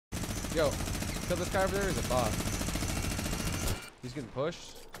Yo, kill this guy over there. He's a bot. He's getting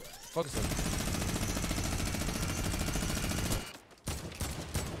pushed. Focus him.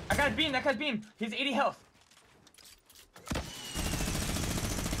 I got a beam. That guy's beam. He's 80 health.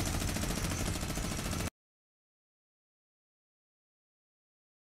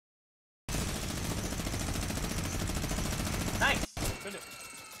 Nice. Good.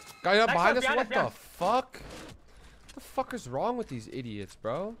 Guy up Nice behind us. behind What us, the behind. fuck? What the fuck is wrong with these idiots,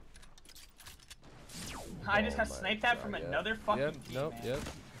 bro? I just got my sniped at God, from yeah. another fucking Yep, team, nope, man. yep.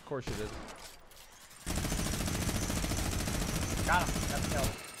 Of course you did. Got him. Got the kill.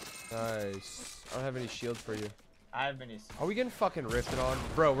 Nice. I don't have any shield for you. I have minis. Are we getting fucking rifted on?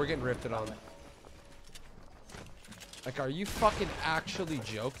 Bro, we're getting rifted on. Like, are you fucking actually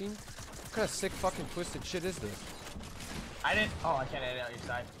joking? What kind of sick fucking twisted shit is this? I didn't. Oh, I can't edit out your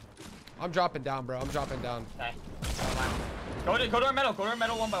side. I'm dropping down, bro. I'm dropping down. Okay. Go to our metal. Go to our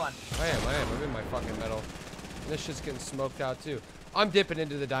metal one by one. I am. I'm in my fucking metal. And this shit's getting smoked out too. I'm dipping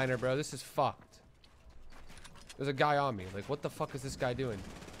into the diner, bro. This is fucked. There's a guy on me. Like, what the fuck is this guy doing?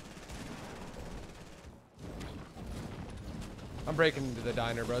 I'm breaking into the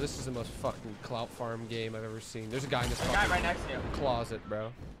diner, bro. This is the most fucking clout farm game I've ever seen. There's a guy in this There's a guy right next to you. closet,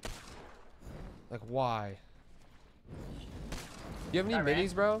 bro. Like, why? You have any Guy ran.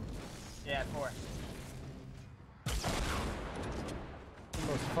 minis, bro? Yeah, 4. The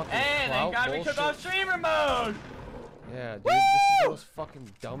most fucking And clout thank God we bullshit. took off streamer mode. Yeah, dude, this is the Woo! most fucking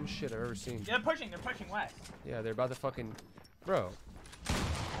dumb shit I've ever seen. Yeah, they're pushing west. Yeah, they're about to fucking, bro.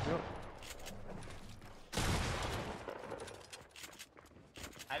 You know,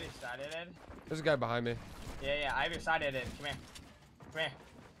 I have your side edited. there's a guy behind me. Yeah, I have your side edited. Come here. Come here.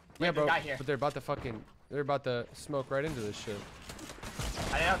 Yeah, Wait, bro. there's a guy here. But they're about to smoke right into this shit.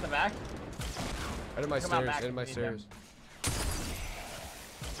 I did out the back. Right in my Come out stairs. back Right in and my beat them. stairs.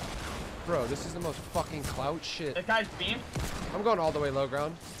 Bro, this is the most fucking clout shit. This guy's beam. I'm going all the way low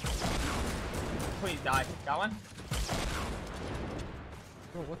ground. Please die. Got one?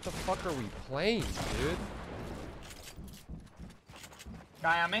 Bro, what the fuck are we playing, dude?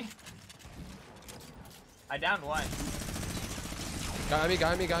 Guy on me. I downed one. Got me.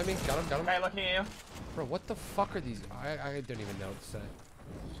 Got him. Guy looking at you. Bro, what the fuck are these? I don't even know what to say.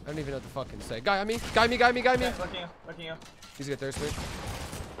 I don't even know what to fucking say. Guy on me. Guy me. Guy looking at you. He's gonna thirst me.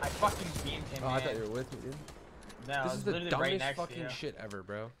 I fucking beamed him, Oh, man. I thought you were with me, dude. No, I This was is the literally dumbest right next to fucking you. shit ever,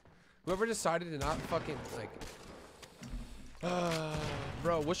 bro. Whoever decided to not fucking, like...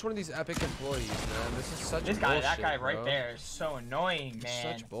 bro, which one of these epic employees, man? This is such This bullshit, guy, that guy right bro. there is so annoying,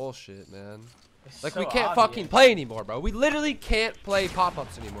 man. Such bullshit, man. It's Like, so we can't obvious. fucking play anymore, bro. We literally can't play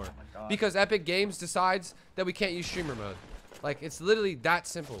pop-ups anymore. Oh my God. Because Epic Games decides that we can't use streamer mode. Like, it's literally that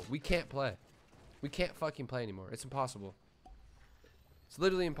simple. We can't play. We can't fucking play anymore. It's impossible. It's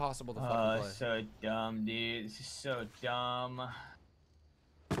literally impossible to fucking play. So dumb, dude. This is so dumb.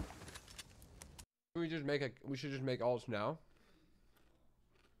 We should just make alts now.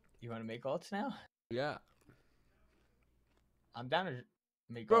 You want to make ults now? Yeah. I'm down to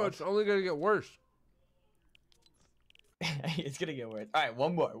make Bro, ults. it's only gonna get worse. It's gonna get worse. All right,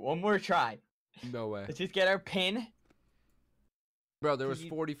 one more try. No way. Let's just get our pin. Bro, there was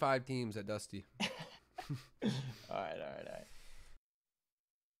 45 teams at Dusty. All right.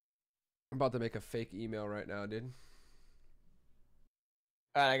 I'm about to make a fake email right now, dude.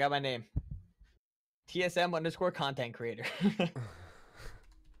 All right, I got my name. TSM_content creator.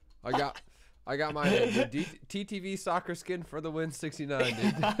 I got my name, dude. TTV soccer skin for the win 69,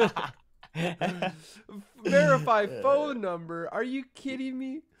 dude. Verify phone number. Are you kidding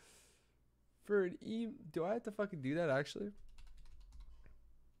me? For an do I have to fucking do that actually?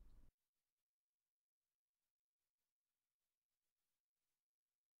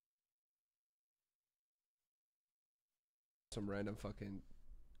 Some random fucking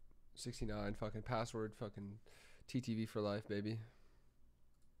 69 fucking password fucking TTV for life, baby.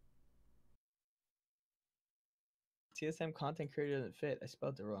 TSM content creator doesn't fit. I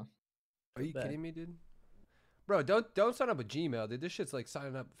spelled it wrong. Are you kidding me, dude? Bro, don't sign up with Gmail, dude. This shit's like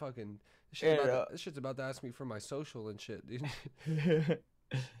signing up fucking. This shit's about to ask me for my social and shit, dude.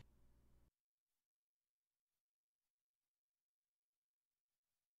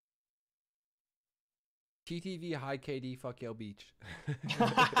 TTV high KD fuck Yale Beach.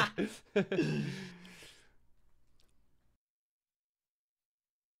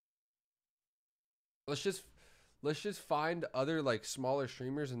 Let's just find other like smaller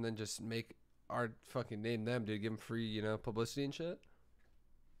streamers and then just make our fucking name them, dude. Give them free, you know, publicity and shit.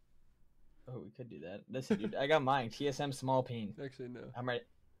 Oh, we could do that. Listen, dude, I got mine. TSM small peen. Actually, no. I'm ready.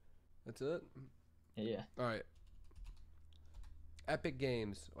 That's it. Yeah. All right. Epic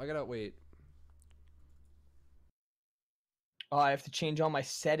Games. I gotta wait. Oh, I have to change all my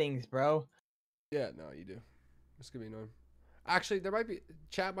settings, bro. Yeah, no, you do. It's gonna be annoying. Actually, there might be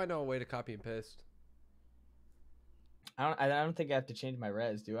chat might know a way to copy and paste. I don't think I have to change my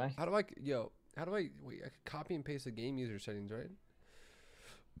res, do I? How do I wait? I could copy and paste the game user settings, right?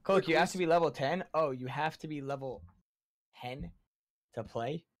 Coke, you have to be level 10. Oh, you have to be level 10 to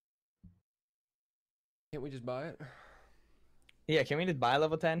play. Can't we just buy it? Yeah, can we just buy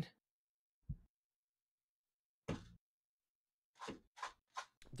level 10?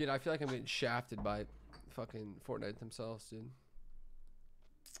 Dude, I feel like I'm getting shafted by fucking Fortnite themselves, dude.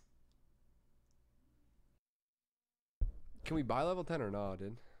 Can we buy level 10 or not,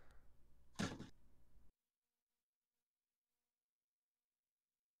 dude?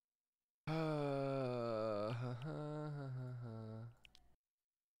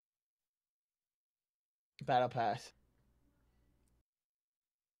 Battle Pass.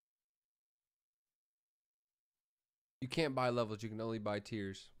 You can't buy levels, you can only buy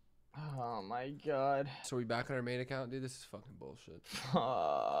tiers. Oh my god. So we back on our main account, dude? This is fucking bullshit.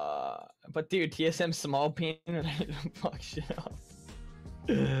 But dude, TSM small penis fuck shit up.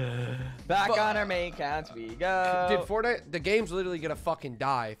 Back on our main accounts we go. Dude, Fortnite, the game's literally gonna fucking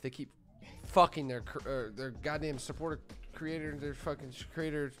die if they keep fucking their goddamn supporter creator, their fucking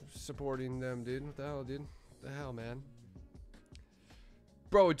creator supporting them, dude. What the hell, dude? What the hell, man?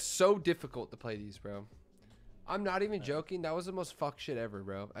 Bro, it's so difficult to play these, bro. I'm not even joking. That was the most fuck shit ever,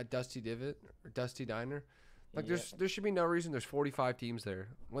 bro. At Dusty Divot or Dusty Diner. Like, there should be no reason there's 45 teams there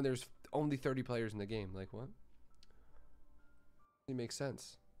when there's only 30 players in the game. Like, what? It makes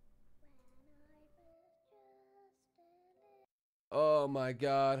sense. Oh my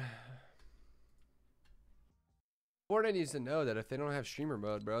god. Fortnite needs to know that if they don't have streamer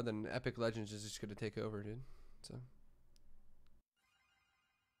mode, bro, then Epic Legends is just gonna take over, dude. So.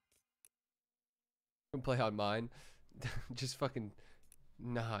 Can play on mine. Just fucking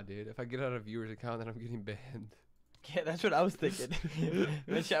nah, dude. If I get out of viewers account, then I'm getting banned. Yeah, that's what I was thinking.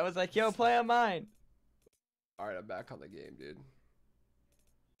 Which I was like, yo, play on mine. Alright, I'm back on the game, dude.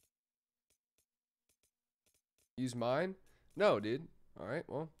 Use mine? No, dude. Alright,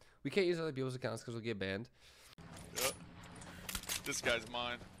 well, we can't use other people's accounts because we'll get banned. Yep. This guy's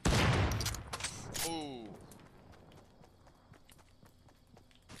mine. Ooh.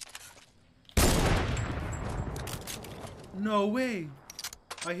 No way.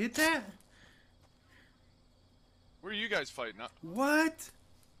 I hit that? Where are you guys fighting? What?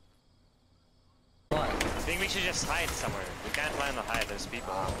 I think we should just hide somewhere. We can't plan to hide. There's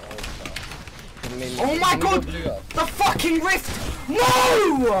people. Oh my god! The fucking rift!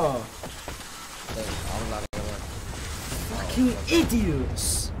 No! Fucking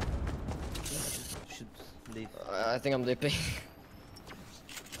idiots! Should leave. I think I'm dipping. I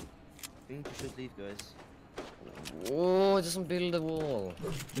think we should leave, guys. Oh, it doesn't build a wall.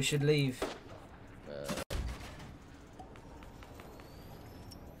 We should leave.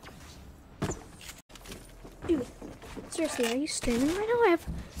 Dude, seriously, are you streaming right now? I have...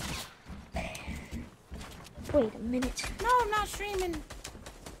 Wait a minute. No, I'm not streaming.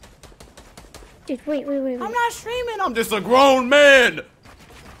 Dude, wait. I'm not streaming. I'm just a grown man!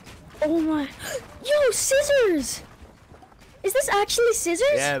 Oh my... Yo, scissors! Is this actually scissors?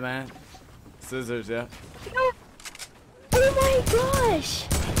 Yeah, man. Scissors, yeah. Yo. Oh my gosh!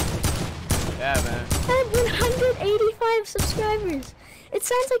 Yeah, man. I have 185 subscribers. It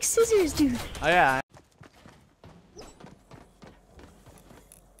sounds like scissors, dude. Oh, yeah.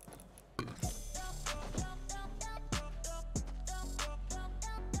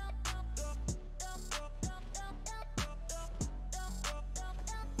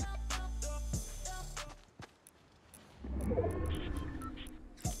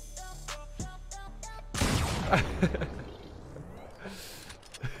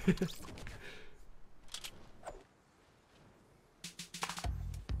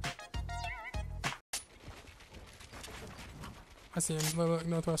 I see him. Look,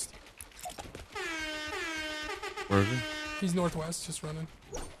 northwest. Where is he? He's northwest, just running.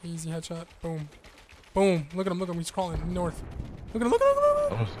 Easy headshot. Boom. Boom. Look at him. Look at him. He's crawling north. Look at him. Look at him.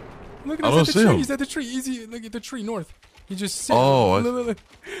 Look at him. Look at him. He's at the tree. He's at the tree. Easy. Look at the tree north. He just sitting. Oh, look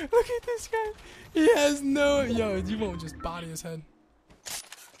at this guy. He has no. Yo, you won't just body his head.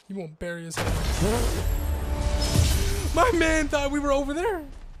 You won't bury his head. My man thought we were over there.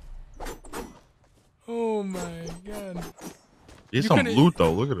 Oh my god. He's some loot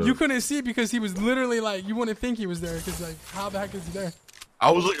though. Look at him. You couldn't see because he was literally like, you wouldn't think he was there because like, how the heck is he there?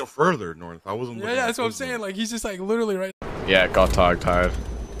 I was looking further north. I wasn't. Yeah, that's what I'm saying. Like, he's just like literally right. Yeah, got tagged hard.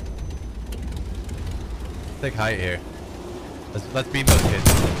 Take height here. Let's beam those kids.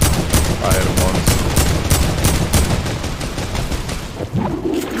 I hit him once.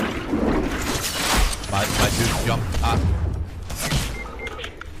 My dude jumped. Ah.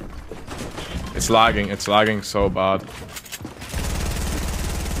 It's lagging so bad.